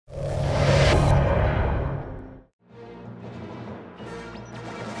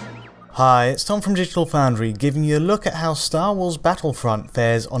Hi, it's Tom from Digital Foundry giving you a look at how Star Wars Battlefront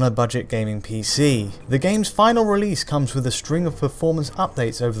fares on a budget gaming PC. The game's final release comes with a string of performance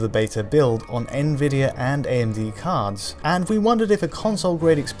updates over the beta build on Nvidia and AMD cards, and we wondered if a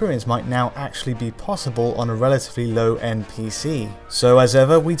console-grade experience might now actually be possible on a relatively low-end PC. So as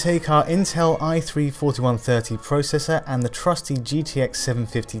ever, we take our Intel i3-4130 processor and the trusty GTX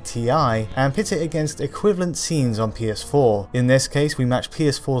 750 Ti and pit it against equivalent scenes on PS4. In this case, we match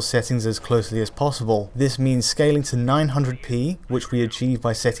PS4 settings as closely as possible. This means scaling to 900p, which we achieve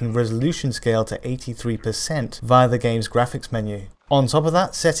by setting resolution scale to 83% via the game's graphics menu. On top of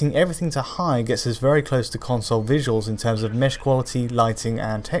that, setting everything to high gets us very close to console visuals in terms of mesh quality, lighting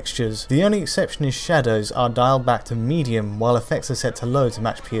and textures. The only exception is shadows are dialed back to medium while effects are set to low to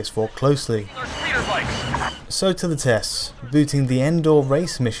match PS4 closely. So to the tests. Booting the Endor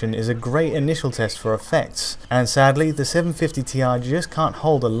race mission is a great initial test for effects, and sadly the 750 Ti just can't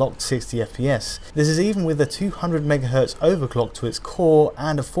hold a locked 60 FPS. This is even with a 200 MHz overclock to its core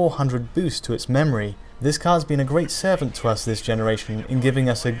and a 400 boost to its memory. This card's been a great servant to us this generation in giving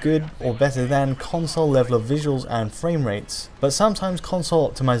us a good or better than console level of visuals and frame rates. But sometimes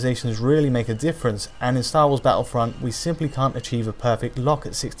console optimizations really make a difference, and in Star Wars Battlefront we simply can't achieve a perfect lock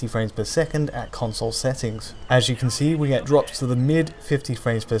at 60 frames per second at console settings. As you can see, we get drops to the mid 50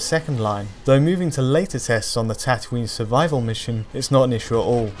 frames per second line, though moving to later tests on the Tatooine survival mission, it's not an issue at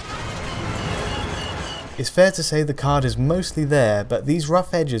all. It's fair to say the card is mostly there, but these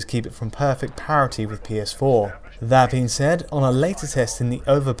rough edges keep it from perfect parity with PS4. That being said, on a later test in the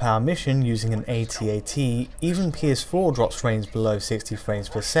Overpower mission using an AT-AT, even PS4 drops frames below 60 frames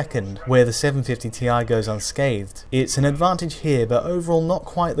per second, where the 750 Ti goes unscathed. It's an advantage here, but overall not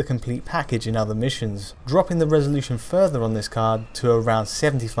quite the complete package in other missions. Dropping the resolution further on this card to around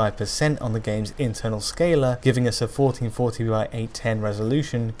 75% on the game's internal scaler, giving us a 1440 by 810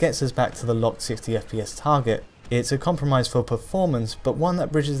 resolution, gets us back to the locked 60 FPS target. It's a compromise for performance, but one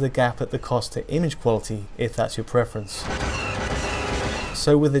that bridges the gap at the cost to image quality, if that's your preference.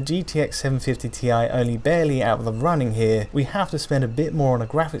 So with the GTX 750 Ti only barely out of the running here, we have to spend a bit more on a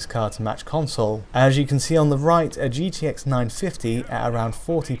graphics card to match console. As you can see on the right, a GTX 950 at around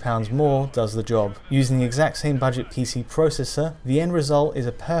 £40 more does the job. Using the exact same budget PC processor, the end result is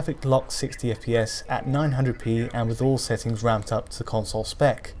a perfect locked 60 FPS at 900p and with all settings ramped up to console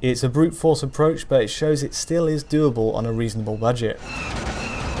spec. It's a brute force approach, but it shows it still is doable on a reasonable budget.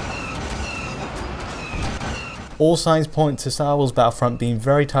 All signs point to Star Wars Battlefront being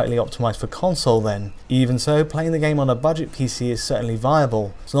very tightly optimised for console then. Even so, playing the game on a budget PC is certainly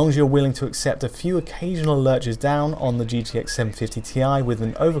viable, as long as you're willing to accept a few occasional lurches down on the GTX 750 Ti with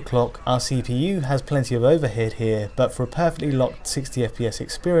an overclock. Our CPU has plenty of overhead here, but for a perfectly locked 60 FPS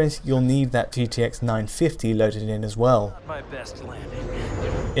experience, you'll need that GTX 950 loaded in as well. My best landing.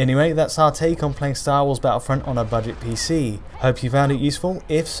 Anyway, that's our take on playing Star Wars Battlefront on a budget PC. Hope you found it useful.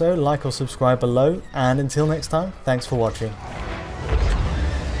 If so, like or subscribe below, and until next time, thanks for watching.